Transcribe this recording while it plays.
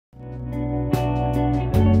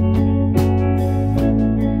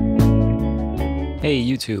Hey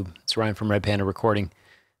YouTube, it's Ryan from Red Panda Recording.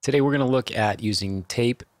 Today we're going to look at using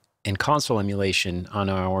tape and console emulation on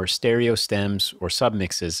our stereo stems or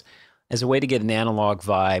submixes as a way to get an analog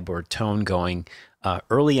vibe or tone going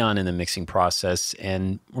early on in the mixing process,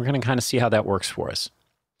 and we're going to kind of see how that works for us.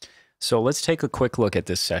 So let's take a quick look at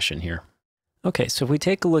this session here. Okay, so if we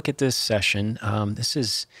take a look at this session,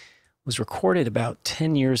 was recorded about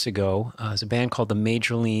 10 years ago as a band called the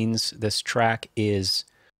Major Leans. This track is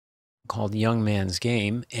called Young Man's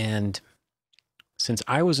Game, and since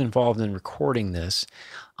I was involved in recording this,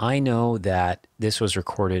 I know that this was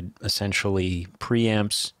recorded essentially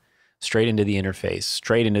preamps straight into the interface,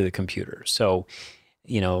 straight into the computer. So,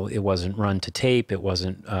 you know, it wasn't run to tape, it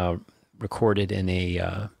wasn't recorded in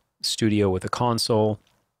a studio with a console.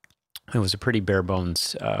 It was a pretty bare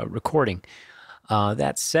bones recording.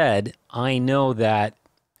 That said, I know that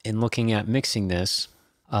in looking at mixing this,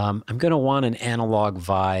 I'm going to want an analog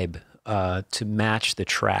vibe to match the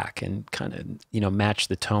track and kind of, you know, match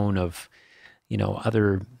the tone of, you know,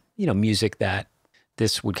 other, you know, music that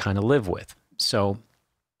this would kind of live with. So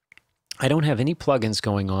I don't have any plugins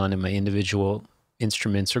going on in my individual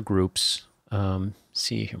instruments or groups.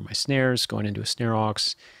 See here my snares going into a snare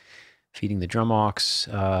aux, feeding the drum aux,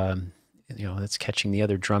 you know, that's catching the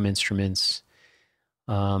other drum instruments.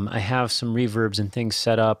 I have some reverbs and things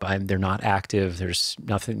set up. They're not active. There's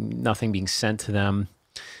nothing being sent to them.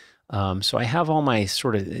 So I have all my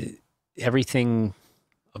sort of everything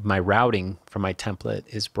of my routing from my template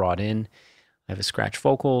is brought in. I have a scratch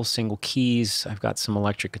vocal, single keys. I've got some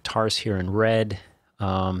electric guitars here in red,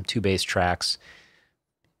 2 bass tracks.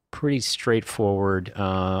 Pretty straightforward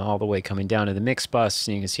all the way coming down to the mix bus.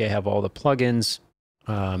 And you can see I have all the plugins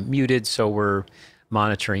muted, so we're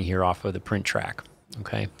monitoring here off of the print track.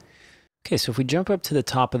 Okay. Okay, so if we jump up to the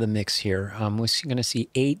top of the mix here, we're going to see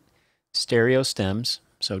 8 stereo stems.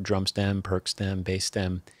 So drum stem, perc stem, bass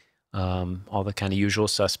stem, all the kind of usual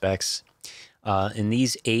suspects. And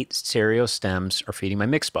these 8 stereo stems are feeding my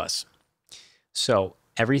mix bus. So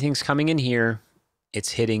everything's coming in here.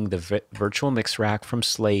 It's hitting the virtual mix rack from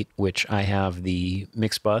Slate, which I have the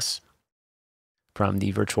mix bus from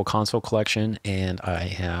the Virtual Console collection, and I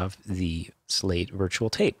have the Slate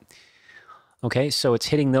virtual tape. Okay, so it's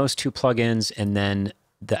hitting those 2 plugins, and then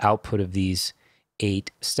the output of these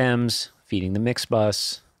 8 stems feeding the mix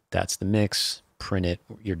bus. That's the mix. Print it.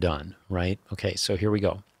 You're done, right? Okay, so here we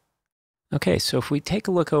go. Okay, so if we take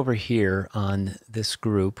a look over here on this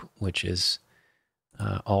group, which is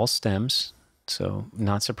all stems, so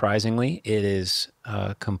not surprisingly, it is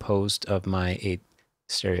composed of my 8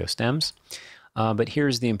 stereo stems. But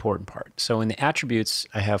here's the important part. So in the attributes,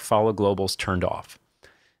 I have follow globals turned off.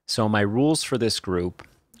 So my rules for this group,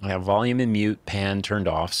 I have volume and mute pan turned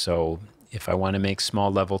off. So if I want to make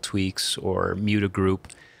small level tweaks or mute a group,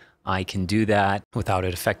 I can do that without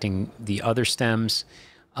it affecting the other stems.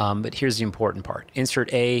 But here's the important part.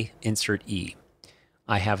 Insert A, insert E.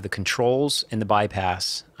 I have the controls and the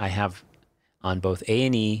bypass. I have on both A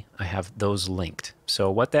and E, I have those linked.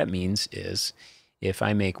 So what that means is if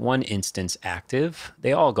I make one instance active,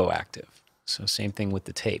 they all go active. So same thing with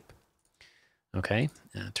the tape. Okay,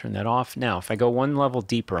 turn that off. Now, if I go one level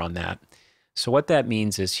deeper on that, so what that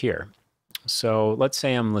means is here. So let's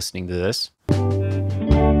say I'm listening to this.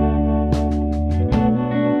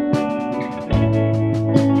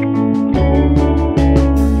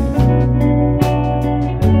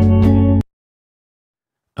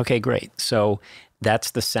 Okay, great. So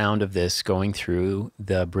that's the sound of this going through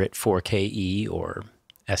the Brit 4KE or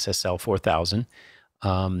SSL 4000.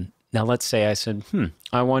 Now let's say I said,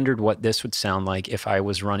 I wondered what this would sound like if I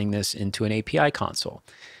was running this into an API console.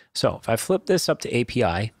 So if I flip this up to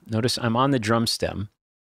API, notice I'm on the drum stem,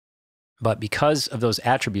 but because of those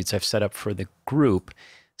attributes I've set up for the group,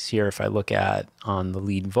 so here if I look at on the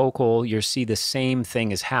lead vocal, you'll see the same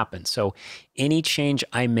thing has happened. So any change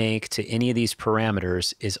I make to any of these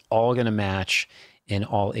parameters is all going to match in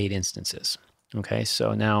all 8 instances. Okay,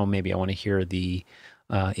 so now maybe I want to hear the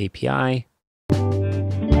API.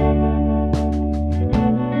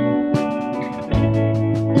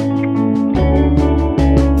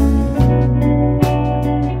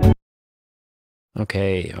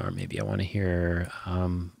 Okay, or maybe I want to hear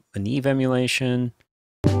an Eve emulation.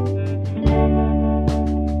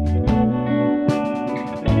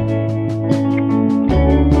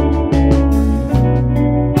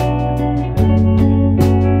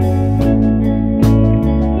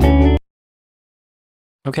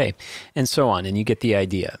 Okay, and so on, and you get the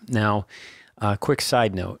idea. Now, quick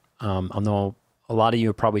side note, I know a lot of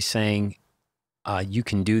you are probably saying, you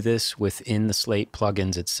can do this within the Slate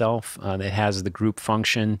plugins itself. It has the group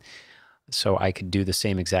function, so I could do the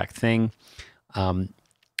same exact thing.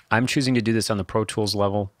 I'm choosing to do this on the Pro Tools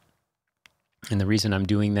level. And the reason I'm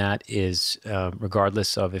doing that is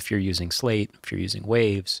regardless of if you're using Slate, if you're using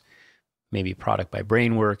Waves, maybe a product by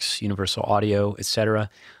Brainworx, Universal Audio, etc.,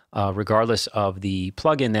 regardless of the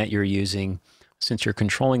plugin that you're using, since you're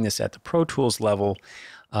controlling this at the Pro Tools level,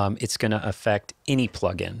 it's going to affect any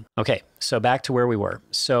plugin. Okay, so back to where we were.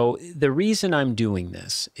 So the reason I'm doing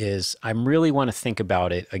this is I really want to think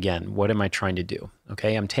about it again. What am I trying to do?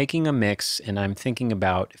 Okay, I'm taking a mix and I'm thinking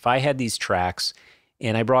about if I had these tracks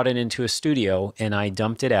and I brought it into a studio and I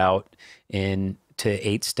dumped it out into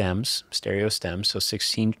 8 stems, stereo stems, so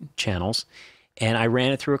 16 channels, and I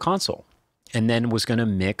ran it through a console and then was going to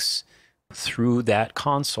mix through that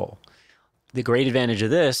console. The great advantage of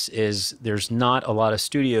this is there's not a lot of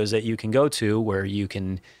studios that you can go to where you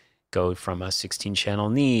can go from a 16-channel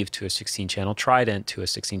Neve to a 16-channel Trident to a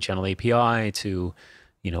 16-channel API to,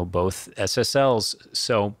 you know, both SSLs.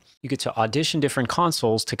 So you get to audition different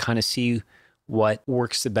consoles to kind of see what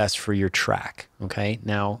works the best for your track. Okay.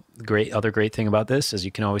 Now, the other great thing about this is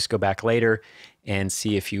you can always go back later and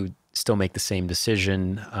see if you still make the same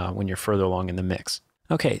decision when you're further along in the mix.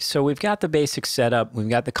 Okay, so we've got the basic setup, we've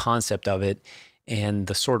got the concept of it, and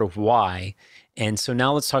the sort of why. And so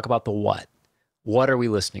now let's talk about the what. What are we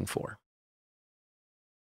listening for?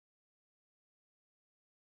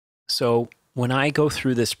 So when I go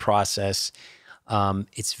through this process,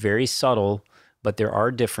 it's very subtle, but there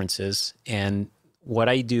are differences. And what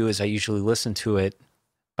I do is I usually listen to it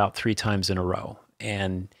about 3 times in a row.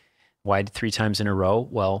 And why 3 times in a row?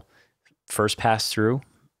 Well, first pass through,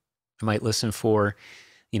 I might listen for,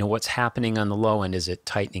 you know, what's happening on the low end. Is it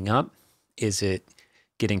tightening up? Is it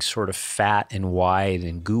getting sort of fat and wide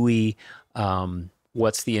and gooey?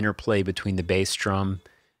 What's the interplay between the bass drum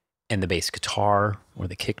and the bass guitar, or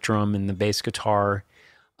the kick drum and the bass guitar?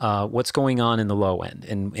 What's going on in the low end,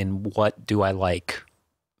 and what do I like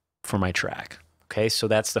for my track? Okay, so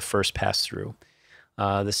that's the first pass through.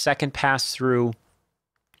 The second pass through,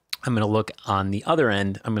 I'm going to look on the other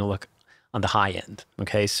end. I'm going to look on the high end.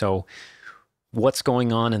 Okay, so what's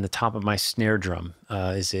going on in the top of my snare drum?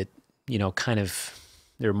 Is it, you know, kind of,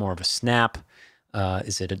 they're more of a snap?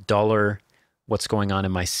 Is it a duller? What's going on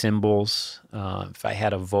in my cymbals? If I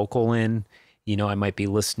had a vocal in, you know, I might be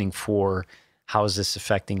listening for how is this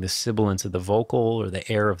affecting the sibilance of the vocal or the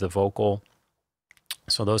air of the vocal?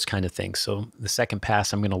 So those kind of things. So the second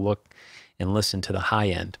pass, I'm going to look and listen to the high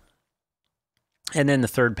end. And then the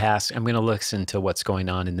third pass, I'm going to listen to what's going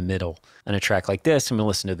on in the middle. On a track like this, I'm going to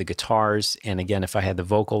listen to the guitars. And again, if I had the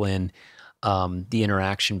vocal in, the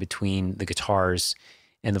interaction between the guitars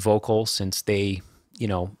and the vocal, since they, you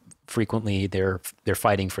know, frequently they're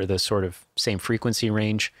fighting for the sort of same frequency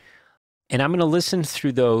range. And I'm going to listen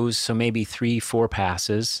through those, so maybe 3, 4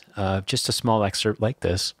 passes, just a small excerpt like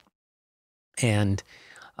this. And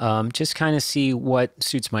just kind of see what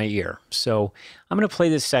suits my ear. So I'm going to play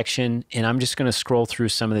this section and I'm just going to scroll through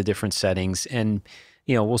some of the different settings and,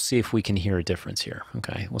 you know, we'll see if we can hear a difference here.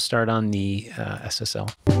 Okay, we'll start on the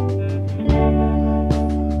SSL.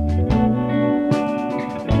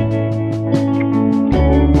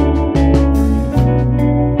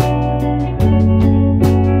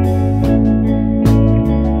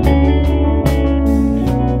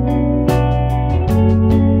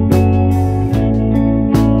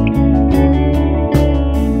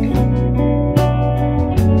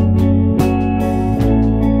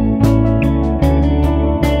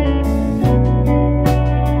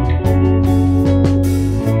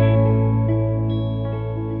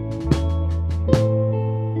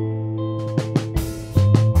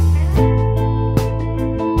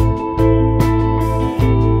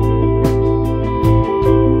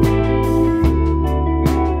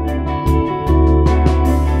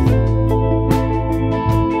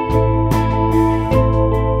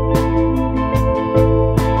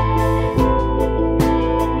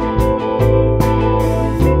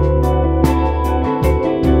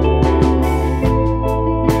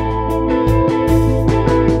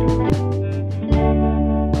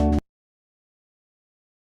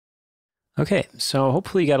 Okay, so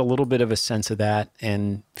hopefully you got a little bit of a sense of that.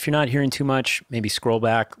 And if you're not hearing too much, maybe scroll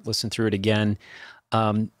back, listen through it again.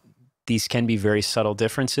 These can be very subtle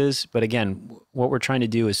differences, but again, what we're trying to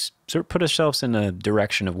do is sort of put ourselves in a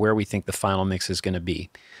direction of where we think the final mix is going to be.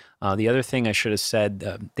 The other thing I should have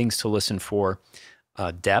said, things to listen for,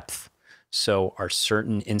 depth. So are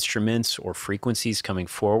certain instruments or frequencies coming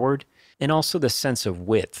forward? And also the sense of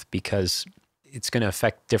width, because it's going to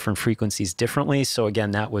affect different frequencies differently. So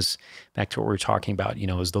again, that was back to what we were talking about, you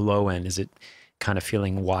know, is the low end, is it kind of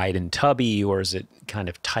feeling wide and tubby, or is it kind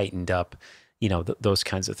of tightened up? You know, those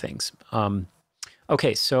kinds of things.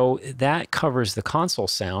 Okay, so that covers the console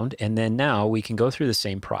sound, and then now we can go through the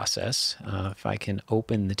same process. If I can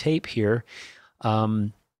open the tape here,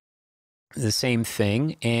 the same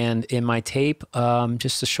thing. And in my tape,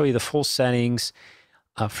 just to show you the full settings,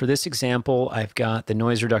 for this example, I've got the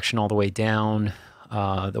noise reduction all the way down.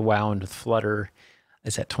 The wow and the flutter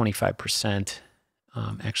is at 25%.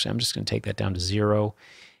 Actually, I'm just going to take that down to 0.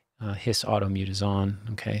 Hiss auto mute is on.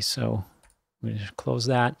 Okay, so I'm going to close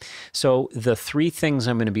that. So the 3 things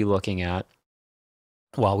I'm going to be looking at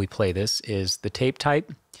while we play this is the tape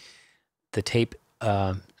type,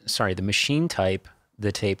 the machine type,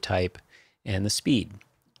 the tape type, and the speed.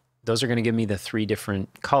 Those are going to give me the 3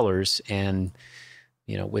 different colors, and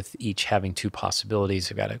you know, with each having 2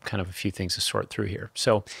 possibilities, I've got kind of a few things to sort through here.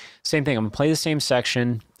 So same thing, I'm going to play the same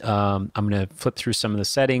section. I'm going to flip through some of the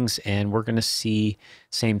settings, and we're going to see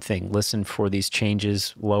same thing. Listen for these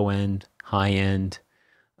changes: low end, high end,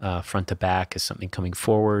 front to back. Is something coming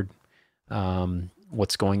forward?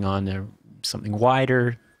 What's going on there? Something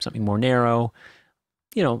wider, something more narrow.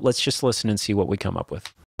 You know, let's just listen and see what we come up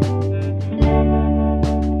with.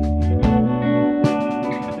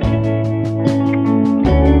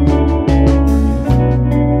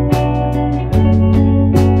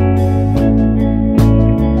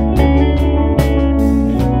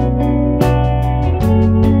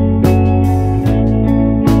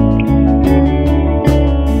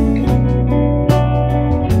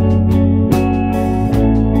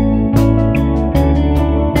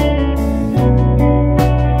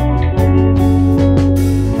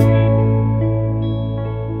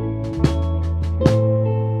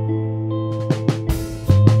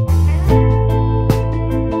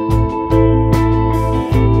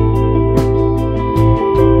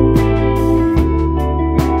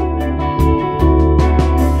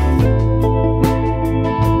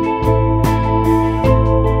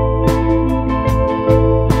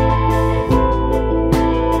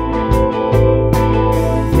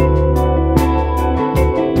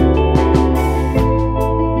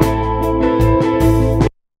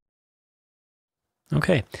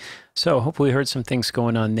 Okay, so hopefully we heard some things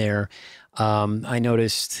going on there. I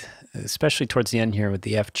noticed, especially towards the end here with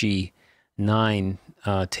the FG9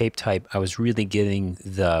 tape type, I was really getting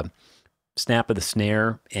the snap of the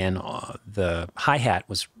snare, and the hi-hat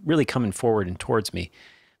was really coming forward and towards me.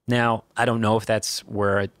 Now, I don't know if that's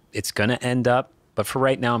where it's going to end up, but for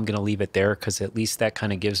right now, I'm going to leave it there because at least that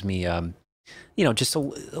kind of gives me, you know, just a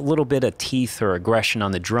little bit of teeth or aggression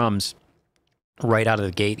on the drums right out of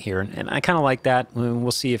the gate here, and I kind of like that.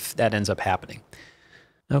 We'll see if that ends up happening.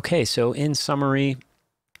 Okay, so in summary,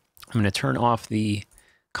 I'm going to turn off the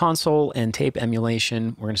console and tape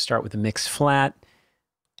emulation. We're going to start with the mix flat,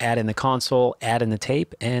 add in the console, add in the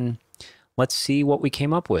tape, and let's see what we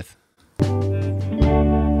came up with.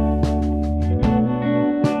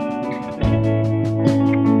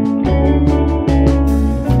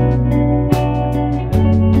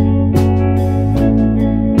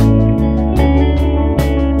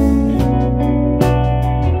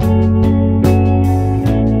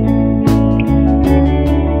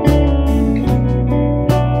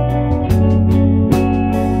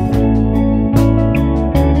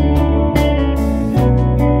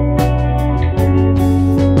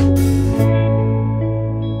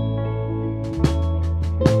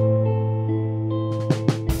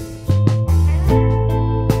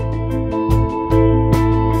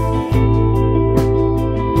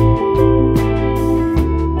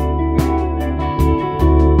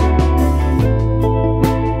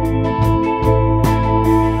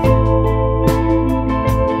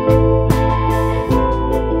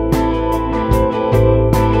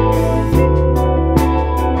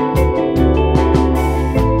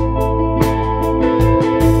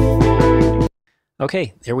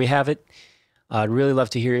 Okay, there we have it. I'd really love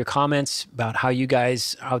to hear your comments about how you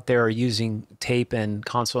guys out there are using tape and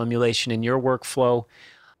console emulation in your workflow.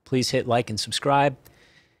 Please hit like and subscribe.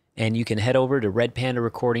 And you can head over to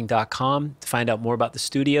redpandarecording.com to find out more about the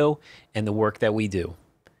studio and the work that we do.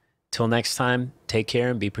 Till next time, take care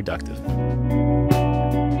and be productive.